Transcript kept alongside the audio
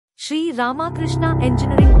Sri Ramakrishna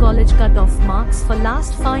Engineering College cut-off marks for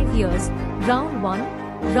last 5 years, Round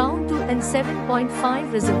 1, Round 2 and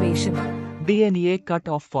 7.5 Reservation. TNEA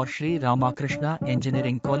cut-off for Sri Ramakrishna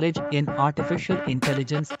Engineering College in Artificial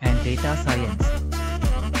Intelligence and Data Science.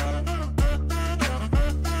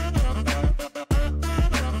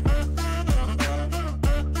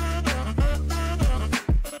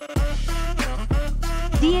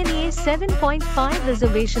 TNEA 7.5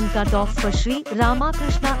 Reservation cut-off for Sri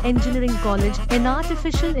Ramakrishna Engineering College in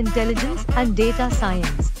Artificial Intelligence and Data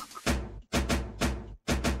Science.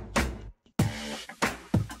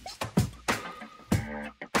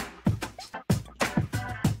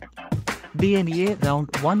 TNEA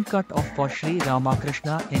Round 1 cut-off for Sri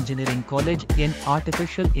Ramakrishna Engineering College in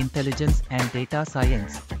Artificial Intelligence and Data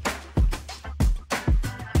Science.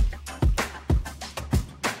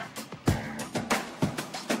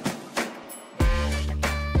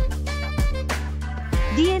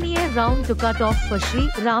 TNEA Round 2 cut-off for Sri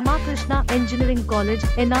Ramakrishna Engineering College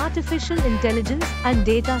in Artificial Intelligence and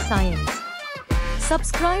Data Science.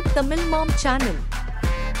 Subscribe TamilMom channel.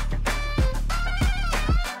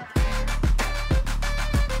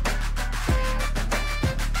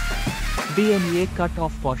 TNEA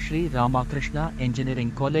cut-off for Sri Ramakrishna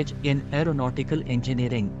Engineering College in Aeronautical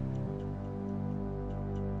Engineering.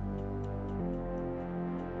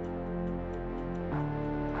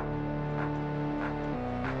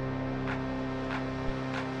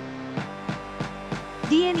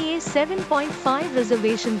 TNEA 7.5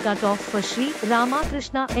 Reservation cut-off for Sri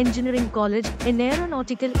Ramakrishna Engineering College in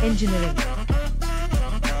Aeronautical Engineering.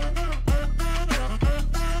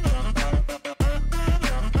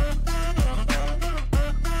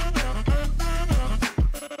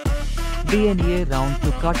 TNEA Round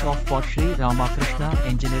 2 cut-off for Sri Ramakrishna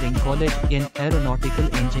Engineering College in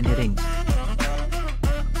Aeronautical Engineering.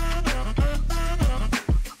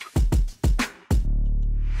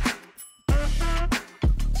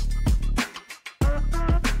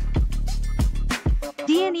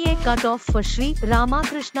 TNEA cut-off for Sri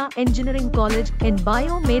Ramakrishna Engineering College in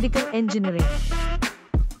Biomedical Engineering.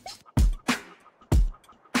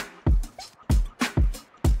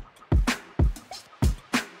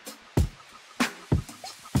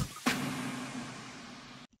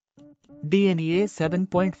 TNEA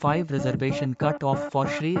 7.5 Reservation cut-off for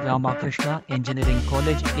Sri Ramakrishna Engineering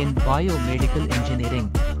College in Biomedical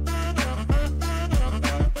Engineering.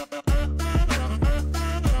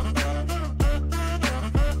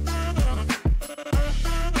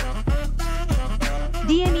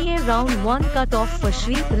 TNEA Round 1 cut-off for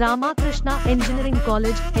Sri Ramakrishna Engineering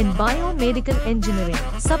College in Biomedical Engineering.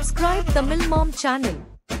 Subscribe TamilMom channel.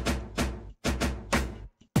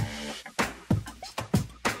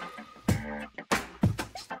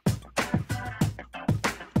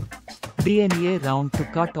 TNEA Round 2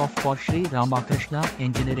 cut-off for Sri Ramakrishna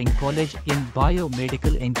Engineering College in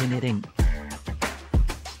Biomedical Engineering.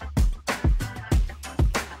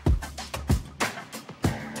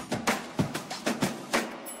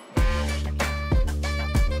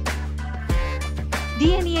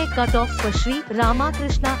 TNEA cut-off for Sri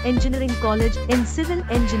Ramakrishna Engineering College in Civil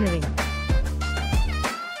Engineering.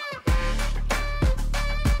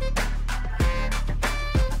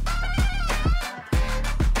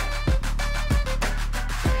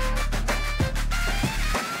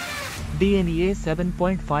 TNEA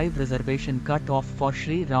 7.5 Reservation cut-off for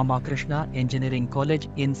Sri Ramakrishna Engineering College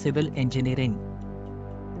in Civil Engineering.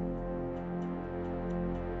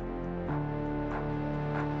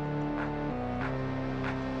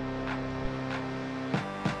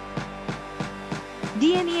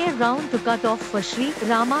 TNEA Round 2 cut-off for Sri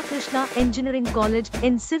Ramakrishna Engineering College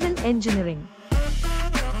in Civil Engineering.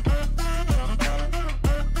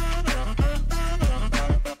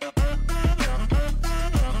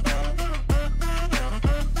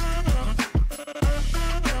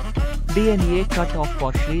 TNEA cut-off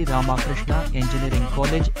for Sri Ramakrishna Engineering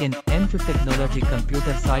College in M.Technology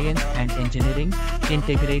Computer Science and Engineering,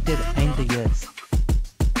 integrated in the years.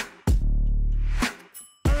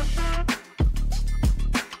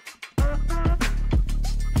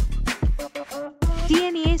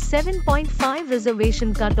 TNEA 7.5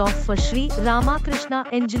 Reservation cut-off for Sri Ramakrishna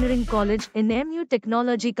Engineering College in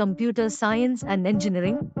M.Technology Computer Science and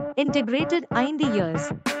Engineering, integrated in the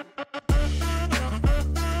years.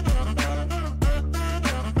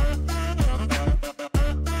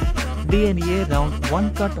 TNEA Round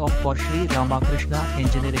 1 cut-off for Sri Ramakrishna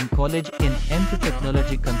Engineering College in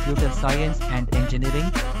M.Technology Computer Science and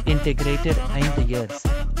Engineering, integrated in the years.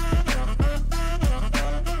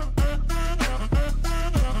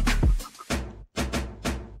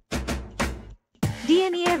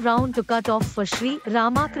 DNA round to cut off for Sri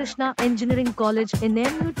Ramakrishna Engineering College in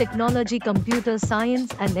M.U Technology Computer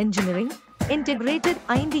Science and Engineering, integrated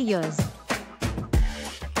 5 years.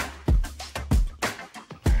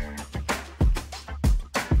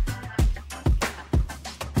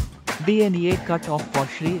 TNEA cut-off for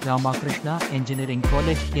Sri Ramakrishna Engineering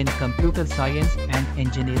College in Computer Science and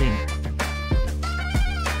Engineering.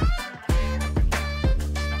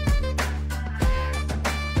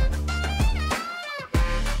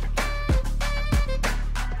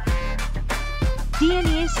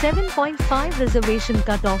 TNEA 7.5 Reservation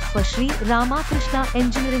cut-off for Sri Ramakrishna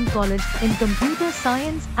Engineering College in Computer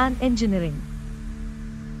Science and Engineering.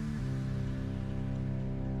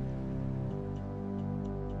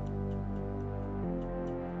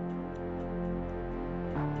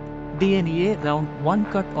 TNEA Round 1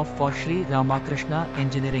 cut-off for Sri Ramakrishna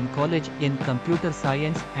Engineering College in Computer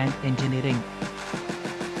Science and Engineering.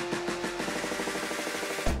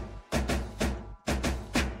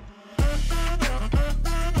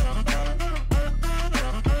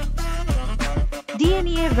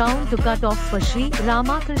 TNEA round to cut off for Sri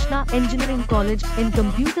Ramakrishna Engineering College in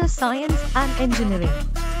Computer Science and Engineering.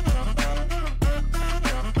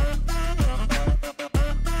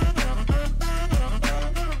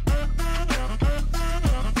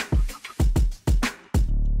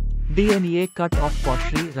 TNEA cut-off for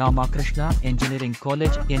Sri Ramakrishna Engineering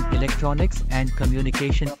College in Electronics and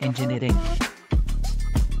Communication Engineering.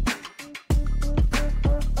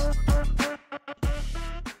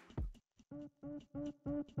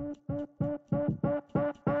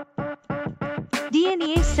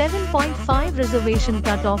 TNEA 7.5 Reservation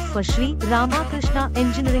cut-off for Sri Ramakrishna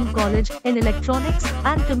Engineering College in Electronics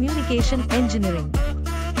and Communication Engineering.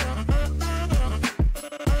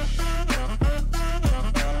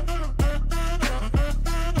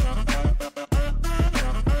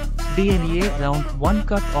 TNEA Round 1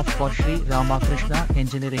 cut-off for Sri Ramakrishna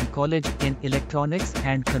Engineering College in Electronics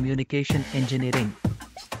and Communication Engineering.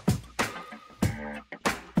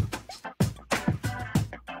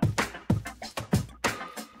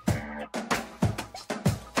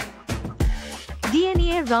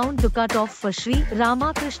 TNEA round to cut off for Sri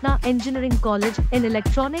Ramakrishna Engineering College in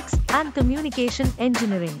Electronics and Communication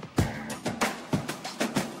Engineering.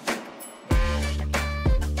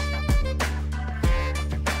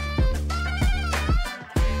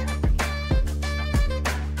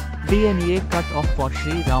 TNEA cut-off for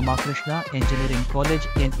Sri Ramakrishna Engineering College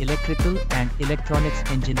in Electrical and Electronics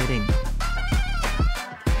Engineering.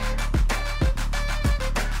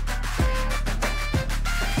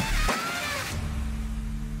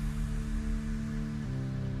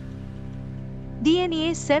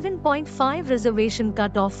 TNEA 7.5 Reservation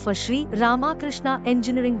cut-off for Sri Ramakrishna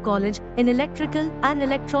Engineering College in Electrical and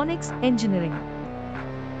Electronics Engineering.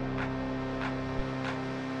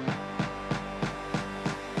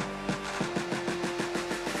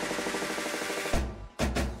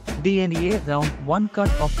 TNEA Round 1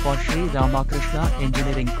 cut-off for Sri Ramakrishna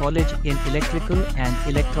Engineering College in Electrical and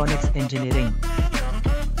Electronics Engineering.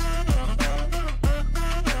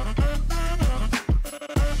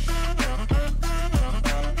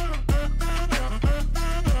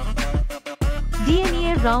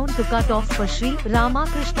 TNEA round to cut off for Sri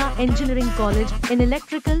Ramakrishna Engineering College in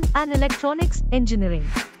Electrical and Electronics Engineering.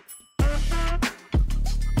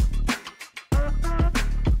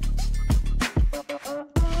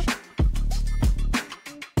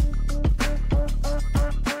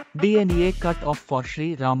 TNEA cut-off for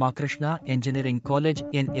Sri Ramakrishna Engineering College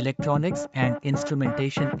in Electronics and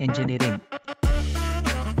Instrumentation Engineering.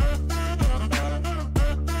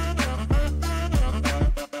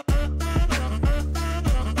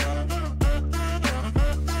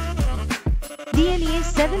 TNEA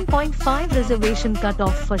 7.5 Reservation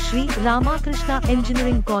cut-off for Sri Ramakrishna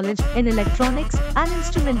Engineering College in Electronics and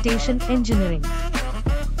Instrumentation Engineering.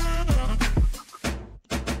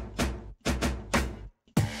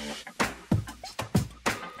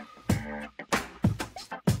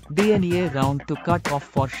 TNEA round to cut-off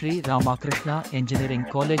for Sri Ramakrishna Engineering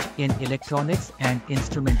College in Electronics and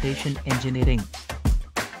Instrumentation Engineering.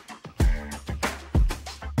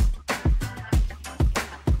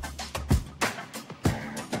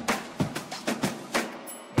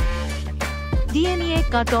 TNEA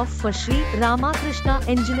cut-off for Sri Ramakrishna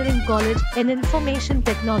Engineering College in Information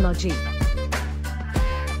Technology.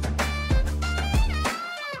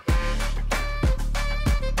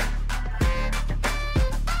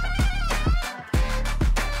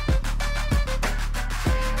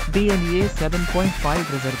 TNEA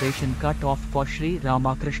 7.5 Reservation cut-off for Sri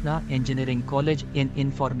Ramakrishna Engineering College in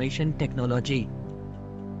Information Technology.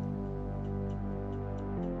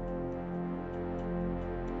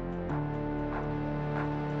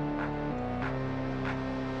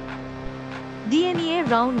 TNEA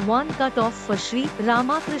Round 1 cut-off for Sri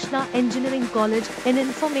Ramakrishna Engineering College in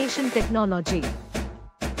Information Technology.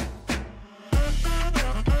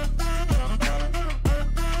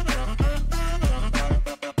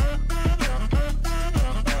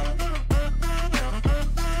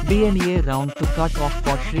 TNEA Round 2 cut-off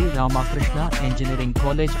for Sri Ramakrishna Engineering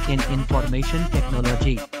College in Information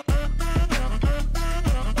Technology.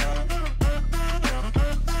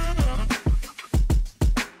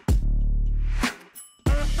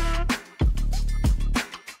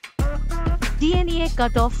 TNEA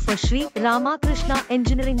cut-off for Sri Ramakrishna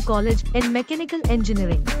Engineering College in Mechanical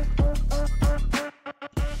Engineering.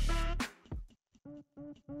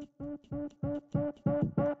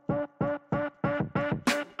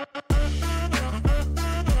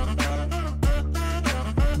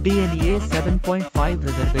 TNEA 7.5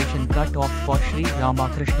 Reservation cut-off for Sri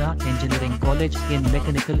Ramakrishna Engineering College in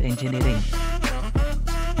Mechanical Engineering.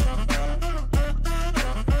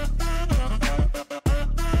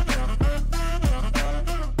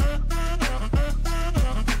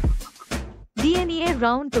 TNEA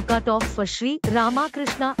Round 2 cut-off for Sri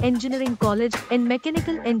Ramakrishna Engineering College in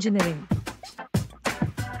Mechanical Engineering.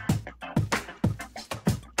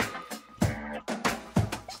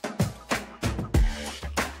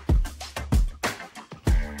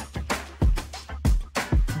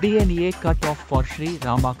 TNEA cut-off for Sri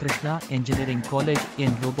Ramakrishna Engineering College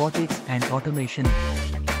in Robotics and Automation.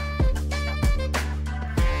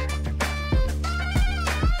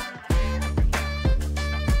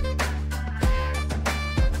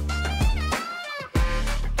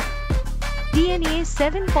 TNEA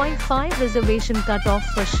 7.5 Reservation cut-off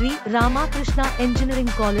for Sri Ramakrishna Engineering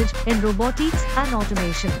College in Robotics and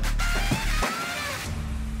Automation.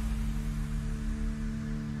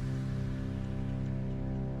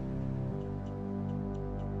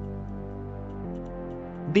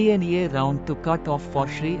 TNEA Round 2 cut-off for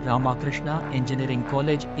Sri Ramakrishna Engineering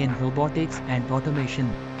College in Robotics and Automation.